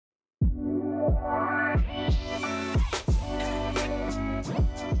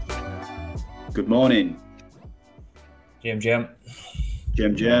Good morning. Jim.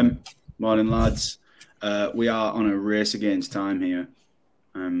 Morning, lads. We are on a race against time here.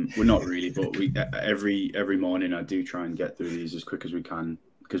 We're not really, but we every morning I do try and get through these as quick as we can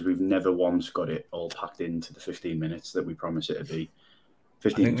because we've never once got it all packed into the 15 minutes that we promise it to be.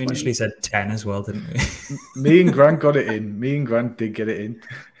 15, I think we 20. initially said 10 as well, didn't we? Me and Grant got it in. Me and Grant did get it in.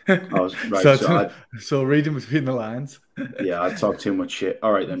 So reading between the lines. Yeah, I talk too much shit.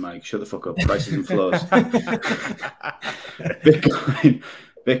 All right then, Mike, shut the fuck up. Prices and flows.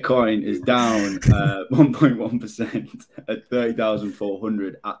 Bitcoin is down 1.1% at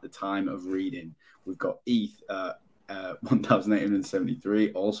 30,400 at the time of reading. We've got ETH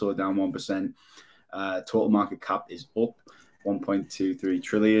 1,873, also down 1%. Total market cap is up 1.23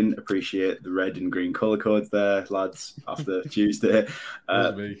 trillion. Appreciate the red and green color codes there, lads, after Tuesday. I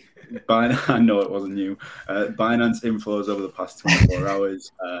know it wasn't you. Binance inflows over the past 24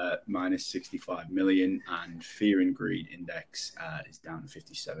 hours, minus 65 million, and fear and greed index is down to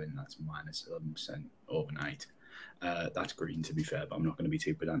 57. That's minus 11% overnight. That's green, to be fair, but I'm not going to be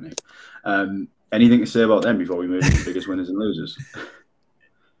too pedantic. Anything to say about them before we move to the biggest winners and losers?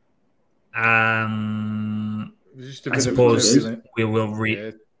 I suppose we will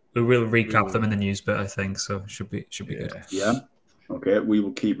recap them in the news bit, I think, so should be good. Yeah. Okay, we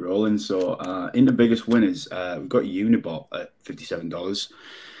will keep rolling. So in the biggest winners, we've got Unibot at $57.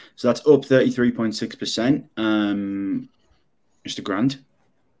 So that's up 33.6%. Mr. Grant?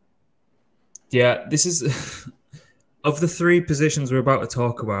 Yeah, this is of the three positions we're about to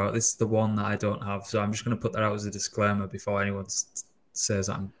talk about, this is the one that I don't have. So I'm just going to put that out as a disclaimer before anyone says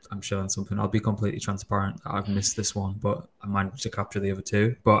I'm showing something. I'll be completely transparent that I've missed this one, but I managed to capture the other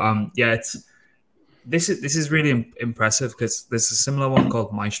two. But this is really impressive because there's a similar one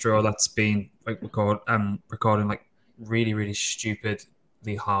called Maestro that's been like recording like really, really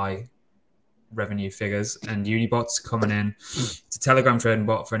stupidly high revenue figures, and Unibot's coming in. It's a Telegram trading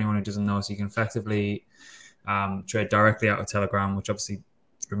bot for anyone who doesn't know, so you can effectively trade directly out of Telegram, which obviously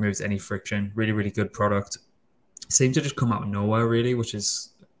removes any friction. Really, really good product. Seemed to just come out of nowhere, really, which is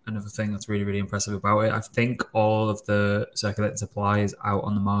another thing that's really, really impressive about it. I think all of the circulating supply is out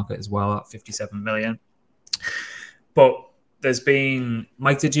on the market as well at 57 million. But there's been...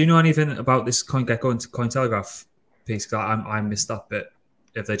 Mike, did you know anything about this CoinGecko and Cointelegraph piece? Because I missed that bit.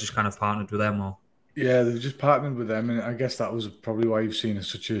 If they just kind of partnered with them or... Yeah, they've just partnered with them, and I guess that was probably why you've seen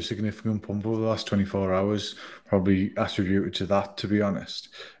such a significant pump over the last 24 hours, probably attributed to that, to be honest,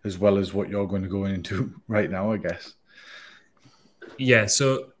 as well as what you're going to go into right now, I guess. Yeah,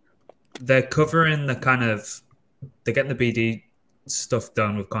 so they're covering the kind of... They're getting the BD stuff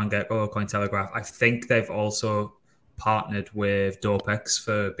done with CoinGecko or Cointelegraph. I think they've also partnered with Dopex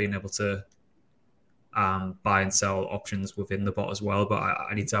for being able to buy and sell options within the bot as well, but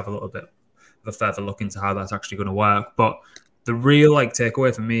I need to have a little bit a further look into how that's actually going to work. But the real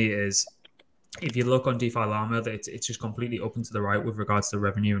takeaway for me is if you look on DeFi Llama, that it's just completely up and to the right with regards to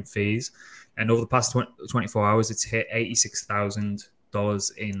revenue and fees. And over the past 24 hours, it's hit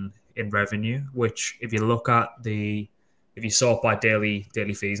 $86,000 in revenue, which if you look at if you sort by daily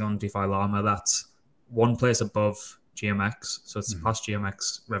fees on DeFi Llama, that's one place above GMX. So it's past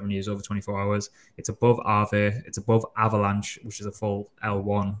GMX revenues over 24 hours. It's above Aave. It's above Avalanche, which is a full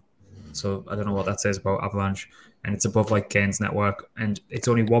L1. So I don't know what that says about Avalanche. And it's above like Kane's network. And it's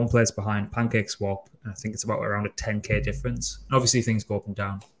only one place behind PancakeSwap. And I think it's about around a 10K difference. And obviously things go up and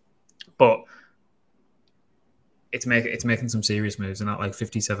down. But it's making some serious moves. And at like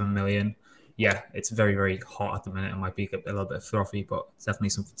 57 million, yeah, it's very, very hot at the minute. It might be a little bit frothy, but it's definitely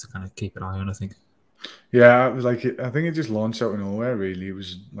something to kind of keep an eye on, I think. Yeah, it was I think it just launched out of nowhere, really. It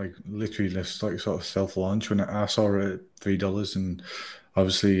was like literally just like sort of self-launch when I saw it at $3 and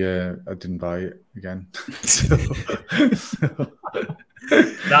obviously I didn't buy it again. That's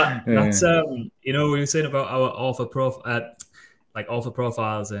we were saying about our author profiles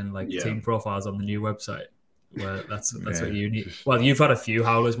and team profiles on the new website. Well, that's what you need. Well, you've had a few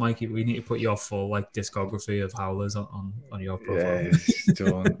howlers, Mikey. We need to put your full discography of howlers on your profile. Yeah,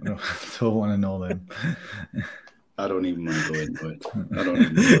 don't want to know them. I don't even want to go into it. I don't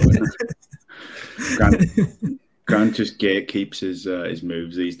even know it. Grant just gatekeeps his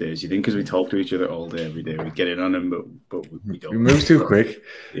moves these days. You think because we talk to each other all day, every day, we get in on him, but we don't. He moves too quick.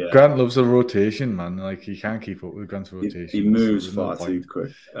 Yeah. Grant loves the rotation, man. Like he can't keep up with Grant's rotation. He moves far too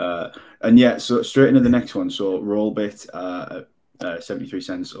quick. So straight into the next one. So Rollbit, 73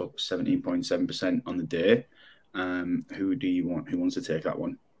 cents, up 17.7% on the day. Who do you want? Who wants to take that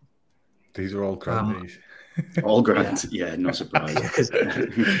one? These are all Grant. All grand. Yeah, no surprise.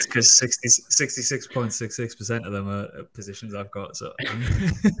 It's because 66.66% of them are positions I've got. So I'm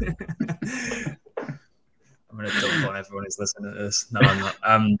going to dump on everyone who's listening to this. No, I'm not.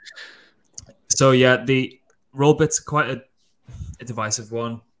 So yeah, the roll bit's quite a divisive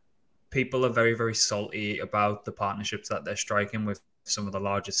one. People are very, very salty about the partnerships that they're striking with some of the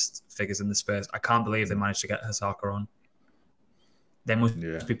largest figures in the space. I can't believe they managed to get Hasaka on. They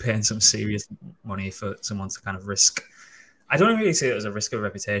must be paying some serious money for someone to kind of risk. I don't really see it as a risk of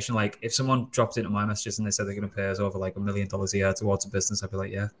reputation. Like, if someone dropped into my messages and they said they're going to pay us over like $1 million a year towards a business, I'd be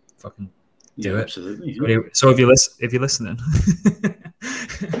like, yeah, fucking do it. Absolutely. So if you're listening,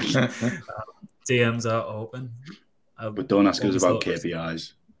 DMs are open. But don't ask us about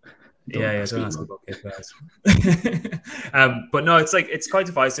KPIs. Don't ask about KPIs. But no, it's quite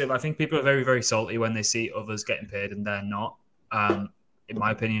divisive. I think people are very, very salty when they see others getting paid and they're not. In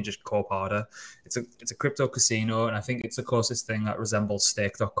my opinion, just corp harder. It's a crypto casino, and I think it's the closest thing that resembles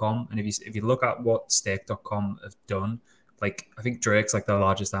Stake.com. And if you look at what Stake.com have done, like, I think Drake's like the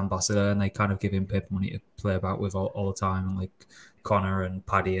largest ambassador, and they kind of give him paper money to play about with all the time, and like Connor and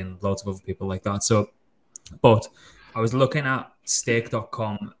Paddy and loads of other people like that. So, but I was looking at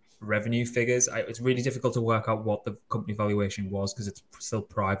Stake.com revenue figures. It's really difficult to work out what the company valuation was because it's still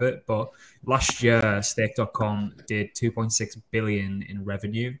private. But last year, Stake.com did 2.6 billion in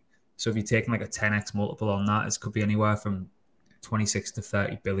revenue. So if you're taking like a 10x multiple on that, it could be anywhere from 26 to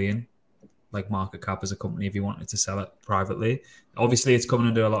 30 billion, like market cap as a company if you wanted to sell it privately. Obviously, it's coming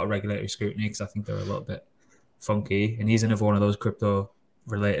under a lot of regulatory scrutiny because I think they're a little bit funky. And he's another one of those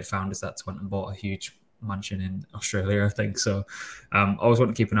crypto-related founders that's went and bought a huge mansion in Australia, I think. So I always want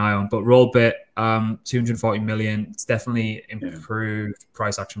to keep an eye on. But Rollbit, 240 million. It's definitely improved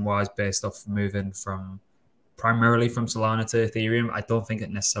price action wise based off moving primarily from Solana to Ethereum. I don't think it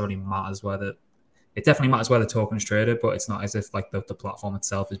necessarily matters it definitely matters where the token is traded, but it's not as if like the platform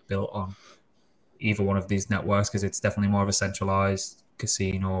itself is built on either one of these networks, because it's definitely more of a centralized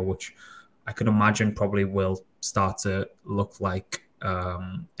casino, which I could imagine probably will start to look like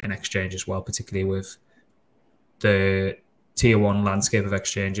an exchange as well, particularly with the tier one landscape of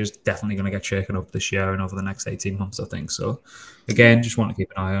exchanges definitely going to get shaken up this year and over the next 18 months, I think. So again, just want to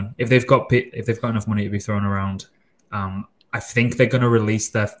keep an eye on if they've got enough money to be thrown around. I think they're going to release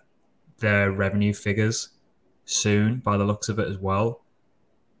their revenue figures soon by the looks of it as well.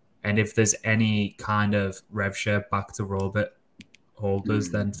 And if there's any kind of rev share back to Rollbit holders,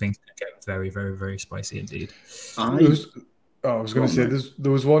 then things could get very, very, very spicy indeed. I was going to say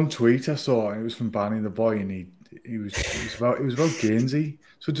there was one tweet I saw, and it was from Barney the Boy, and it was about Gainsey.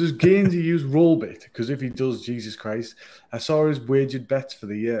 So does Gainsey use Rollbit? Because if he does, Jesus Christ, I saw his wagered bets for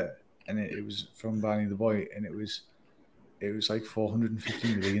the year, and it was from Barney the Boy, and it was like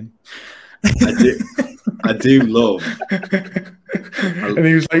 450 million. I do love. And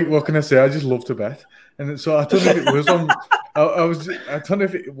he was like, "What can I say? I just love to bet." And so I don't know if it was on. I don't know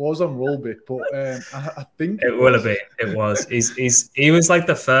if it was on Rollbit, but I think it will have been. It was. He was like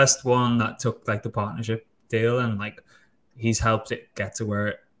the first one that took like the partnership deal, and like he's helped it get to where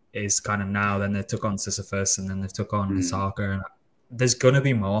it is kind of now. Then they took on Sisyphus, and then they took on Hasaka, and there's gonna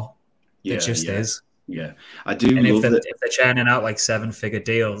be more. Yeah, it just is. Yeah, I do. And love if they're churning out like 7-figure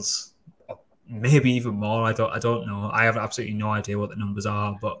deals, maybe even more. I don't know. I have absolutely no idea what the numbers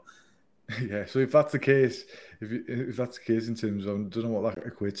are, but yeah. So if that's the case, if that's the case in terms of, I don't know what that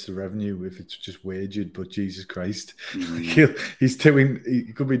equates to revenue if it's just wagered, but Jesus Christ, he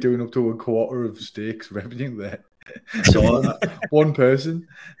could be doing up to a quarter of Stakes revenue there. So one person.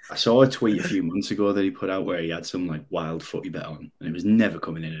 I saw a tweet a few months ago that he put out where he had some like wild footy bet on, and it was never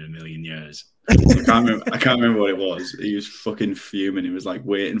coming in a million years. I can't remember what it was. He was fucking fuming. He was like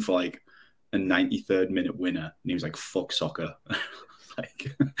waiting for like a 93rd minute winner, and he was like, "Fuck soccer."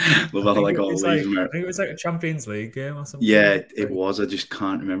 Like, love how like all these. I think it was like a Champions League game or something. Yeah, it was. I just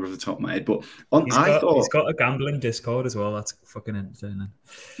can't remember off the top of my head. But he's got a gambling Discord as well. That's fucking entertaining.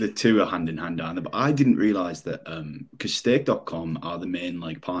 The two are hand in hand, aren't they? But I didn't realize that because Stake.com are the main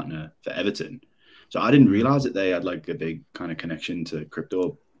like partner for Everton, so I didn't realize that they had like a big kind of connection to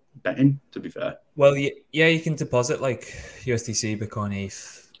crypto betting. To be fair, well, yeah, you can deposit like USDC, Bitcoin,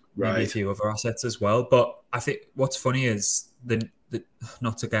 ETH, maybe a few other assets as well. But I think what's funny is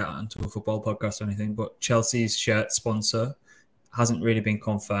not to get onto a football podcast or anything, but Chelsea's shirt sponsor hasn't really been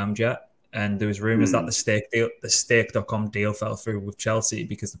confirmed yet. And there was rumours that the Stake.com deal fell through with Chelsea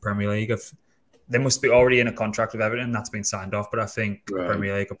because the Premier League they must be already in a contract with Everton that's been signed off. But I think the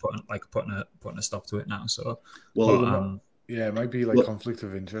Premier League are putting a stop to it now. So, Yeah, it might be like conflict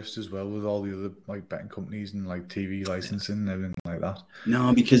of interest as well with all the other like betting companies and like TV licensing and everything like that.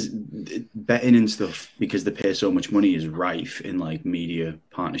 No, because betting and stuff, because they pay so much money, is rife in like media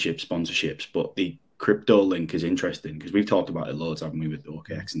partnerships, sponsorships. But the crypto link is interesting because we've talked about it loads, haven't we, with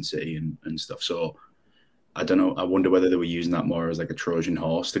OKX and City and stuff. So I don't know. I wonder whether they were using that more as like a Trojan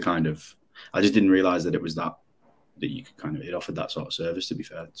horse to kind of. I just didn't realize that it was that you could kind of it offered that sort of service. To be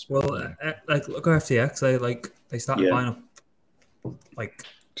fair, well, like look at FTX. They started buying up like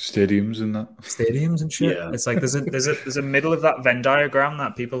stadiums and that stadiums and shit. It's like there's a middle of that Venn diagram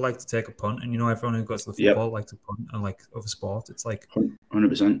that people like to take a punt, and everyone who goes to the football like to punt and like other sport. It's like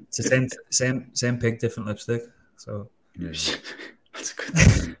 100%. It's the same pig, different lipstick. So that's a good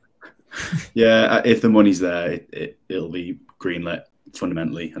thing. Yeah, if the money's there, it'll be greenlit.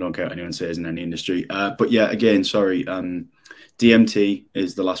 Fundamentally, I don't care what anyone says in any industry. But yeah, again, sorry. DMT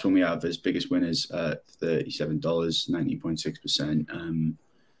is the last one we have as biggest winners at $37, 19.6%.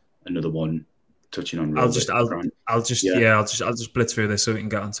 Another one touching on. I'll just blitz through this so we can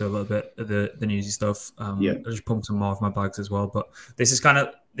get onto a little bit of the newsy stuff. I'll just pump some more of my bags as well. But this is kind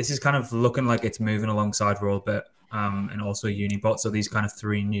of looking like it's moving alongside Rollbit and also Unibot. So these kind of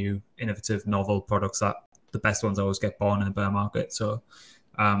three new innovative novel products that the best ones always get born in the bear market. So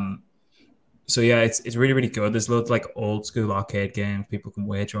yeah, it's really, really good. There's loads of like old school arcade games. People can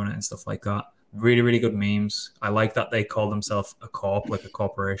wager on it and stuff like that. Really, really good memes. I like that they call themselves a corp, like a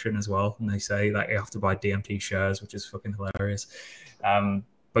corporation as well. And they say that you have to buy DMT shares, which is fucking hilarious.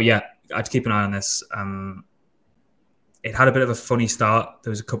 But yeah, I'd keep an eye on this. It had a bit of a funny start.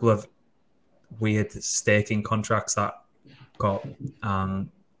 There was a couple of weird staking contracts that got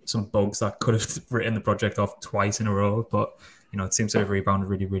some bugs that could have written the project off twice in a row. But, it seems to have rebounded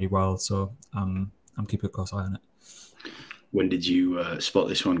really, really well. So I'm keeping a close eye on it. When did you spot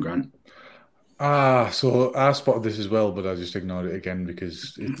this one, Grant? So I spotted this as well, but I just ignored it again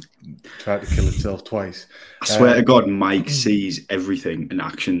because it tried to kill itself twice. I swear to God, Mike sees everything and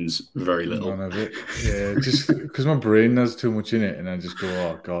actions very little. None of it. Yeah, just because my brain has too much in it, and I just go,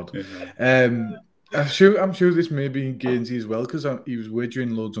 "Oh God." Yeah. I'm sure this may be Gainsey as well because he was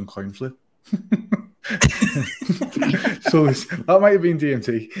wagering loads on coin flip. So that might have been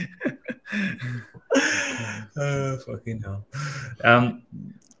DMT. Fucking hell.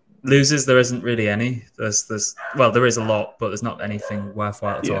 Losers, there isn't really any. There is a lot, but there's not anything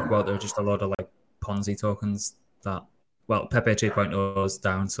worthwhile to talk about. There are just a lot of like Ponzi tokens that, Pepe 2.0 is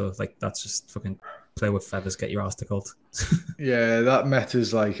down, so like that's just fucking play with feathers, get your ass tickled. Yeah, that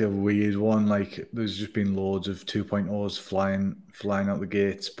meta's like a weird one. Like there's just been loads of 2.0s flying out the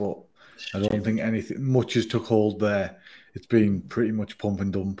gates, but I don't think anything much has took hold there. It's been pretty much pump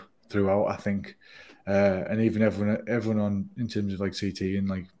and dump throughout, I think, and even everyone on in terms of like CT and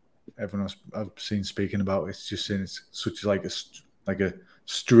like everyone else I've seen speaking about it's just saying it's such like a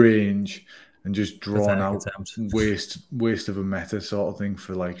strange and just drawn out waste of a meta sort of thing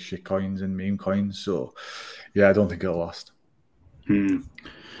for like shit coins and meme coins. So yeah, I don't think it'll last. We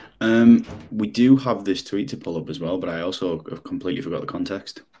do have this tweet to pull up as well, but I also have completely forgot the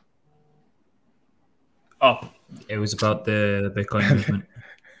context. Oh, it was about the Bitcoin movement.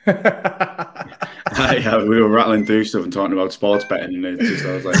 Yeah, we were rattling through stuff and talking about sports betting, and it's just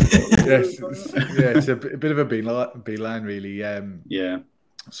I was like, it's a bit of a beeline, really. Yeah.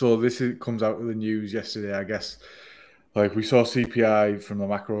 So this comes out of the news yesterday, I guess. Like we saw CPI from the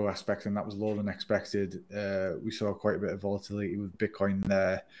macro aspect, and that was lower than expected. We saw quite a bit of volatility with Bitcoin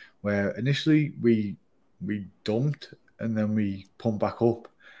there, where initially we dumped and then we pumped back up.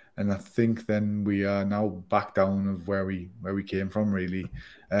 And I think then we are now back down of where we came from, really.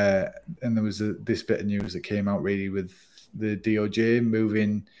 And there was this bit of news that came out really with the DOJ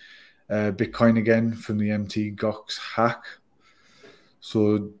moving Bitcoin again from the Mt. Gox hack.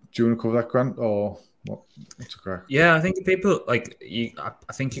 So do you want to cover that, Grant, or what's the crack? Yeah, I think people I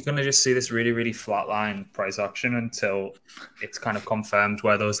think you're going to just see this really, really flatline price action until it's kind of confirmed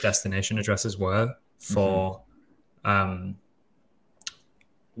where those destination addresses were for.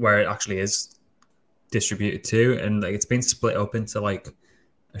 Where it actually is distributed to, and like it's been split up into like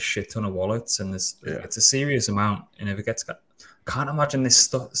a shit ton of wallets, and it's a serious amount. And if it gets, can't imagine this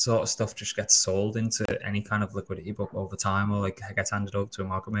sort of stuff just gets sold into any kind of liquidity book over time, or like gets handed over to a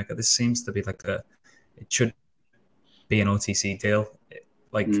market maker. This seems to be like it should be an OTC deal.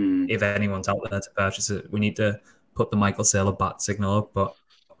 Like if anyone's out there to purchase it, we need to put the Michael Saylor bat signal up, but.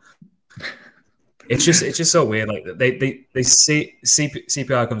 It's just so weird. Like they see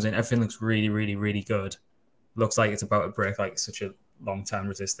CPI comes in, everything looks really, really, really good. Looks like it's about to break like such a long-term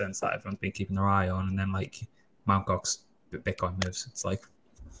resistance that everyone's been keeping their eye on, and then like Mt. Gox Bitcoin moves. It's like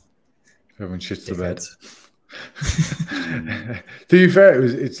everyone shits the bed. To be fair,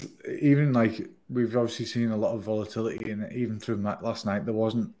 it's even like we've obviously seen a lot of volatility, and even through last night, there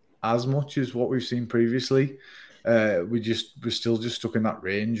wasn't as much as what we've seen previously. We're still just stuck in that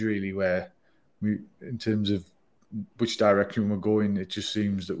range, really, where in terms of which direction we're going, it just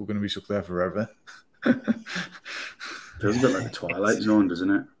seems that we're going to be stuck there forever. Feels a bit like the Twilight Zone, doesn't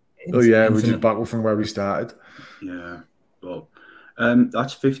it? Oh yeah, we're just back from where we started. Yeah, but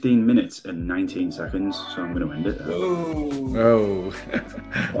that's 15 minutes and 19 seconds, so I'm going to end it there. Oh.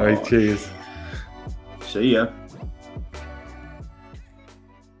 All right, cheers. See ya.